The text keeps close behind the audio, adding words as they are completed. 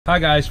Hi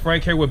guys,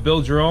 Frank here with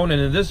Build Your Own,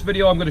 and in this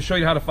video I'm going to show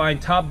you how to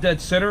find top dead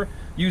center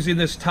using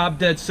this top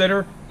dead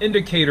center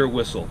indicator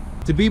whistle.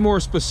 To be more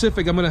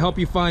specific, I'm going to help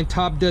you find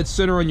top dead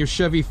center on your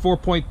Chevy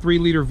 4.3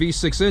 liter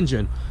V6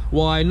 engine.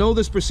 While I know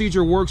this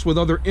procedure works with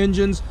other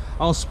engines,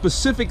 I'll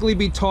specifically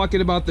be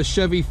talking about the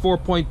Chevy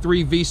 4.3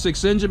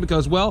 V6 engine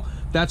because, well,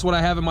 that's what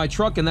I have in my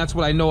truck and that's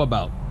what I know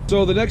about.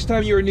 So the next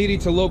time you are needing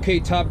to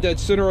locate top dead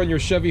center on your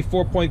Chevy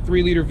 4.3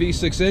 liter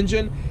V6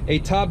 engine, a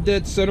top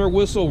dead center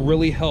whistle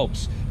really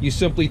helps. You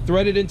simply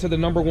thread it into the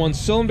 #1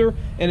 cylinder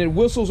and it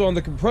whistles on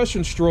the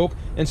compression stroke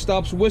and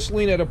stops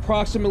whistling at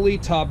approximately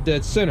top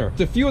dead center.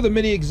 A few of the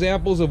many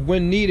examples of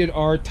when needed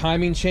are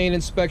timing chain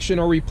inspection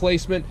or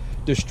replacement,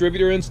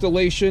 distributor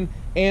installation,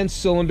 and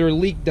cylinder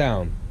leak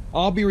down.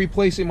 I'll be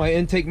replacing my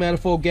intake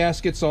manifold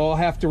gasket, so I'll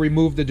have to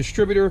remove the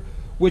distributor,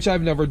 which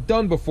I've never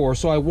done before,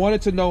 so I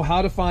wanted to know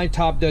how to find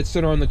top dead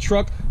center on the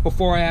truck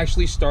before I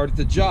actually started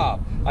the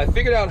job. I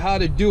figured out how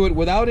to do it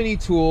without any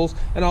tools,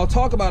 and I'll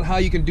talk about how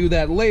you can do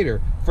that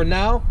later. For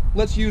now,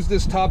 let's use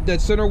this top dead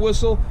center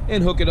whistle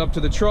and hook it up to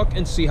the truck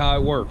and see how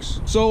it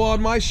works. So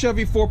on my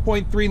Chevy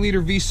 4.3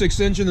 liter V6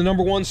 engine, the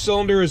 #1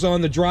 cylinder is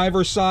on the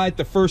driver's side,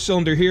 the first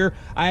cylinder here.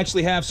 I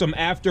actually have some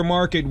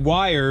aftermarket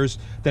wires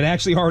that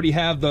actually already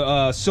have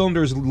the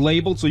cylinders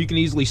labeled, so you can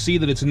easily see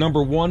that it's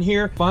 #1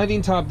 here.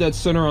 Finding top dead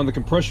center on the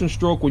compression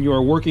stroke when you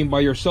are working by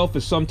yourself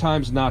is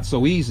sometimes not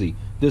so easy.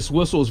 This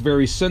whistle is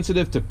very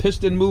sensitive to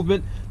piston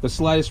movement. The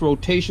slightest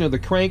rotation of the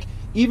crank,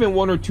 even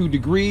 1 or 2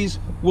 degrees,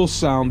 will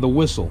sound the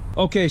whistle.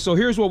 Okay, so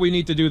here's what we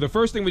need to do. The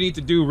first thing we need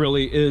to do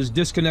really is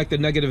disconnect the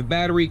negative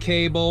battery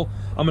cable.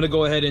 I'm gonna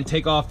go ahead and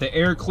take off the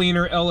air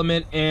cleaner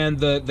element and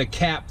the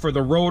cap for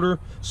the rotor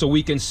so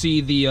we can see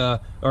the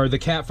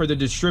cap for the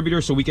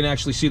distributor so we can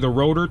actually see the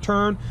rotor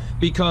turn.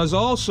 Because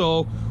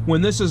also,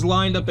 when this is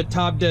lined up at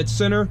top dead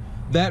center,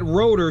 that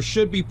rotor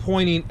should be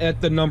pointing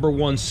at the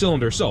 #1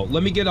 cylinder. So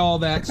let me get all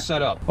that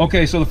set up.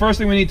 Okay, so the first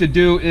thing we need to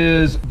do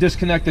is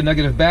disconnect the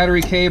negative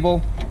battery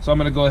cable. So I'm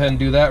gonna go ahead and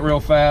do that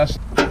real fast.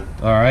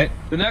 All right.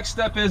 The next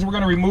step is we're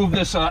gonna remove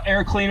this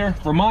air cleaner.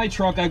 For my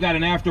truck, I got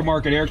an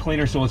aftermarket air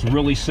cleaner, so it's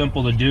really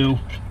simple to do.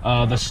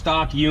 The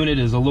stock unit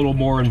is a little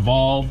more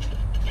involved,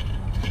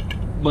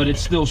 but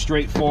it's still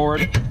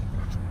straightforward.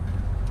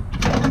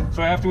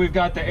 So after we've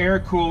got the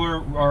air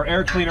cooler or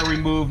air cleaner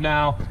removed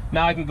now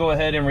I can go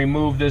ahead and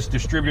remove this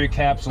distributor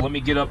cap. So let me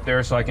get up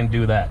there so I can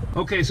do that.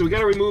 Okay, so we got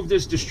to remove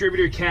this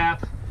distributor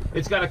cap.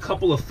 It's got a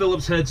couple of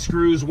Phillips head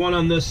screws, one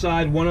on this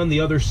side, one on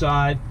the other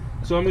side.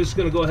 So I'm just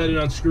going to go ahead and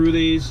unscrew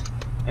these,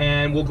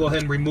 and we'll go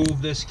ahead and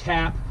remove this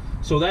cap.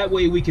 So that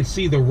way we can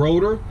see the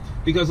rotor,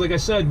 because like I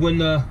said, when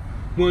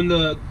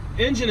the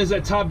engine is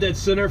at top dead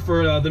center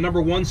for the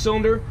 #1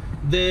 cylinder,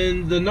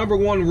 then the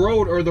 #1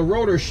 rotor, or the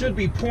rotor, should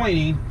be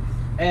pointing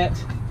at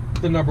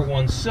the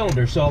 #1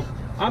 cylinder. So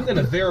I'm going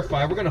to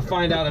verify. We're going to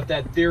find out if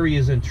that theory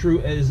is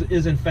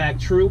in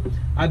fact true.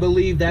 I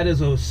believe that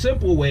is a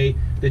simple way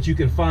that you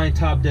can find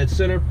top dead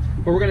center,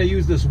 but we're going to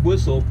use this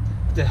whistle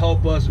to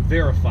help us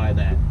verify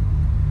that.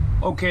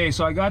 Okay,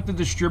 so I got the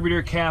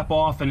distributor cap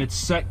off and it's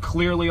set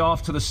clearly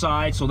off to the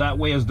side, so that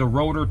way as the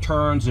rotor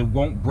turns it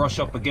won't brush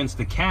up against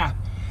the cap,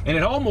 and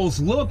it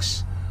almost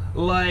looks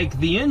like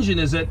the engine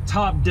is at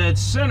top dead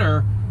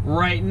center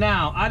right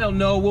now. I don't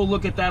know, we'll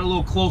look at that a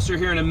little closer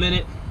here in a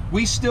minute.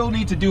 We still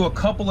need to do a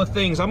couple of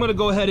things. I'm gonna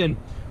go ahead and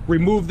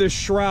remove this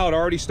shroud. I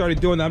already started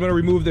doing that. I'm gonna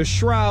remove this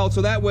shroud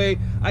so that way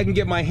I can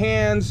get my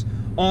hands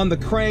on the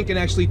crank and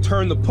actually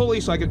turn the pulley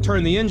so I can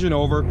turn the engine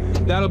over.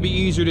 That'll be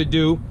easier to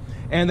do.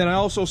 And then I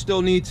also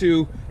still need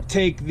to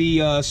take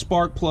the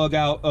spark plug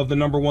out of the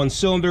 #1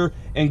 cylinder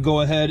and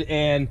go ahead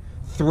and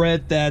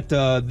thread that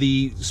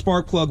the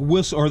spark plug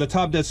whistle, or the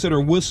top dead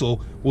center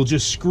whistle, will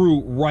just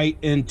screw right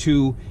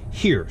into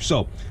here.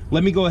 So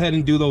let me go ahead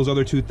and do those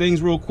other 2 things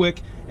real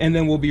quick, and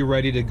then we'll be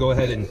ready to go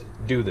ahead and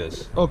do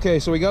this. Okay,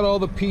 so we got all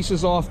the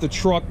pieces off the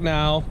truck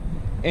now,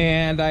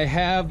 and I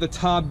have the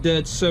top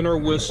dead center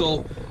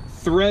whistle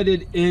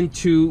threaded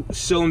into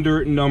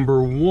cylinder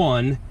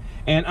 #1.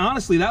 And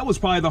honestly, that was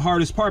probably the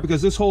hardest part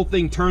because this whole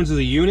thing turns as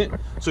a unit.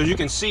 So as you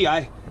can see,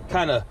 I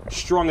kind of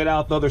strung it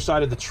out the other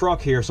side of the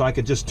truck here so I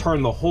could just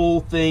turn the whole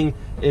thing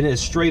in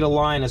as straight a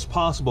line as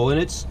possible. And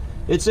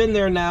it's in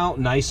there now,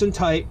 nice and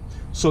tight.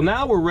 So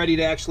now we're ready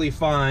to actually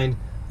find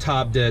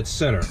top dead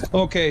center.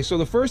 Okay, so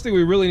the first thing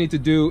we really need to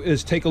do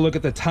is take a look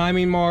at the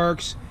timing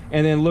marks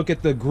and then look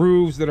at the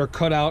grooves that are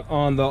cut out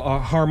on the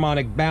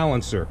harmonic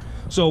balancer.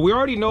 So we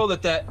already know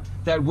that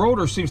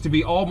rotor seems to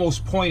be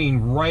almost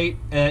pointing right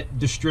at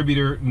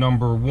distributor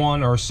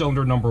 #1 or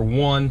cylinder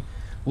 #1.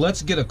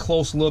 Let's get a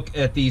close look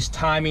at these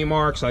timing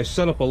marks. I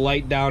set up a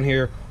light down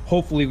here.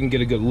 Hopefully we can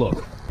get a good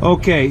look.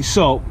 Okay,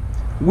 so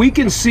we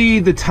can see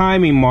the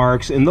timing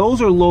marks, and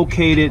those are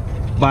located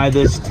by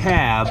this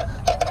tab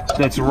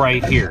that's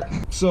right here.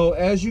 So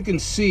as you can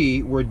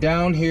see, we're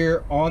down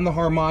here on the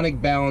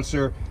harmonic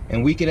balancer,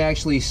 and we can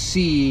actually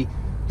see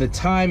the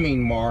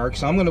timing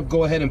marks. I'm going to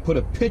go ahead and put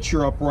a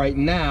picture up right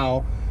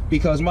now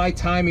because my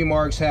timing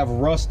marks have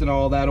rust and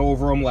all that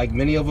over them, like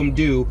many of them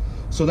do.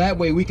 So that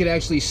way we can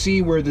actually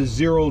see where the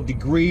 0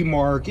 degree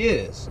mark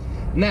is.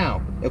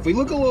 Now, if we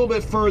look a little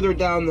bit further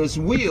down this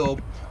wheel,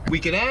 we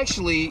can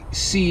actually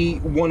see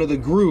one of the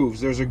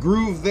grooves. There's a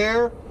groove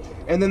there,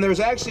 and then there's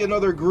actually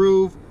another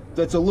groove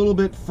that's a little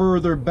bit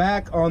further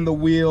back on the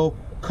wheel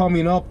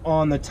coming up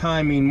on the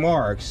timing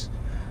marks.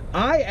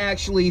 I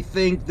actually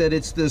think that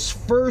it's this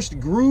first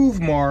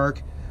groove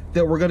mark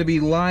that we're going to be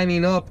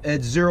lining up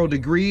at 0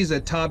 degrees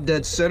at top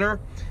dead center,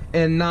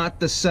 and not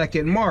the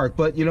second mark.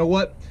 But you know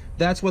what?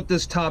 That's what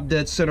this top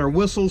dead center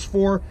whistle's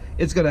for.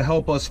 It's going to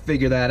help us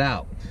figure that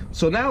out.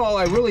 So now all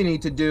I really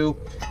need to do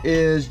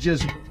is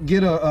just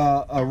get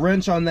a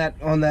wrench on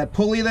that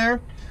pulley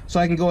there, so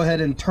I can go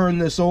ahead and turn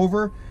this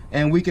over,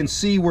 and we can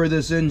see where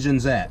this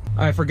engine's at.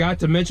 I forgot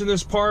to mention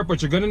this part,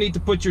 but you're going to need to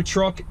put your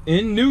truck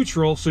in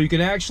neutral so you can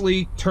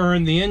actually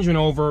turn the engine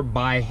over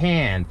by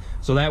hand,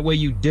 so that way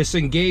you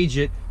disengage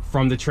it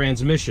from the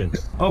transmission.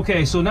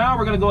 Okay, so now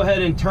we're going to go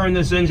ahead and turn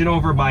this engine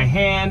over by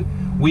hand.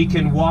 We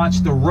can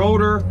watch the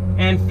rotor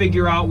and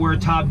figure out where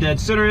top dead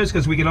center is,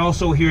 because we can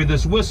also hear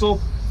this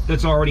whistle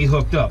that's already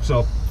hooked up.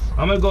 So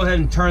I'm going to go ahead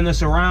and turn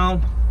this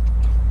around.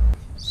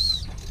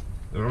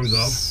 There we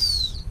go.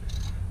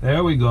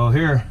 There we go.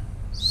 Here.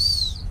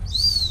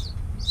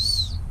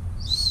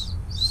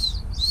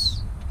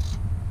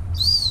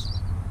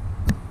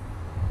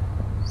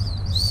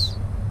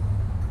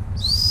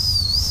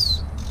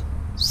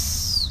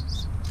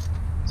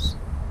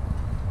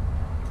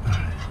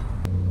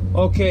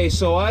 Okay,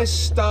 so I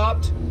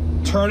stopped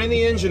turning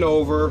the engine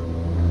over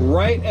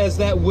right as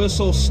that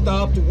whistle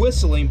stopped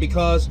whistling,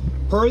 because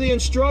per the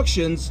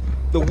instructions,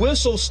 the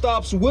whistle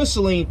stops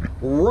whistling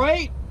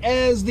right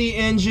as the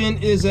engine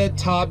is at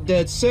top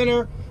dead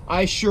center.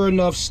 I sure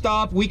enough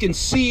stopped. We can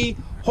see,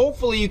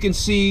 hopefully you can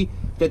see,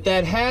 that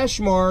that hash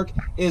mark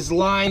is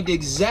lined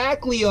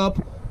exactly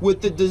up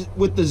with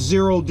the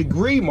 0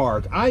 degree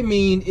mark. I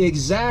mean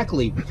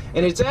exactly.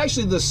 And it's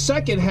actually the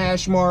second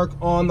hash mark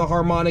on the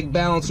harmonic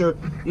balancer,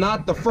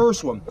 not the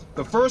first one.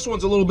 The first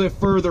one's a little bit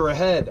further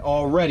ahead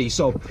already.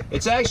 So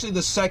it's actually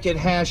the second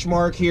hash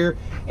mark here.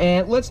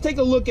 And let's take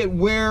a look at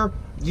where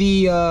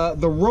the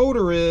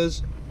rotor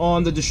is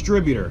on the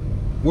distributor,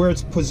 where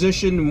it's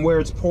positioned and where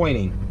it's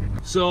pointing.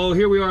 So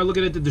here we are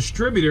looking at the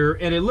distributor,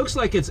 and it looks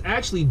like it's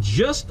actually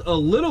just a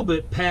little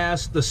bit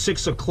past the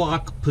 6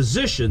 o'clock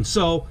position.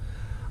 So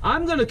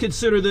I'm going to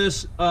consider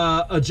this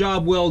a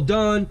job well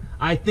done.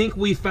 I think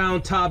we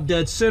found top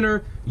dead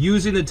center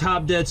using the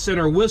top dead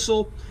center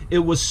whistle. It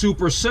was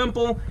super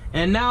simple.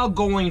 And now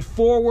going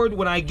forward,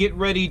 when I get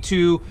ready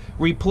to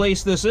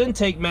replace this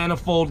intake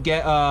manifold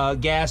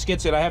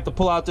gaskets and I have to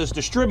pull out this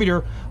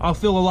distributor, I'll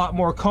feel a lot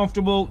more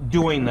comfortable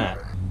doing that.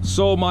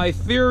 So my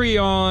theory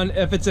on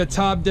if it's at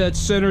top dead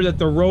center that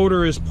the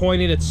rotor is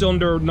pointing at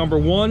cylinder number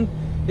 1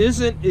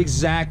 isn't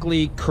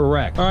exactly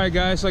correct. All right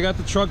guys, so I got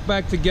the truck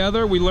back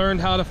together. We learned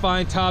how to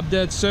find top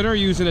dead center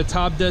using a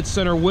top dead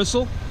center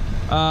whistle,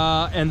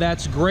 and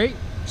that's great.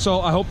 So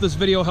I hope this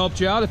video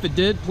helped you out. If it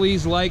did,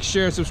 please like,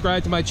 share,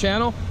 subscribe to my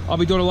channel. I'll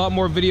be doing a lot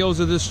more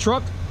videos of this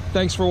truck.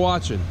 Thanks for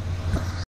watching.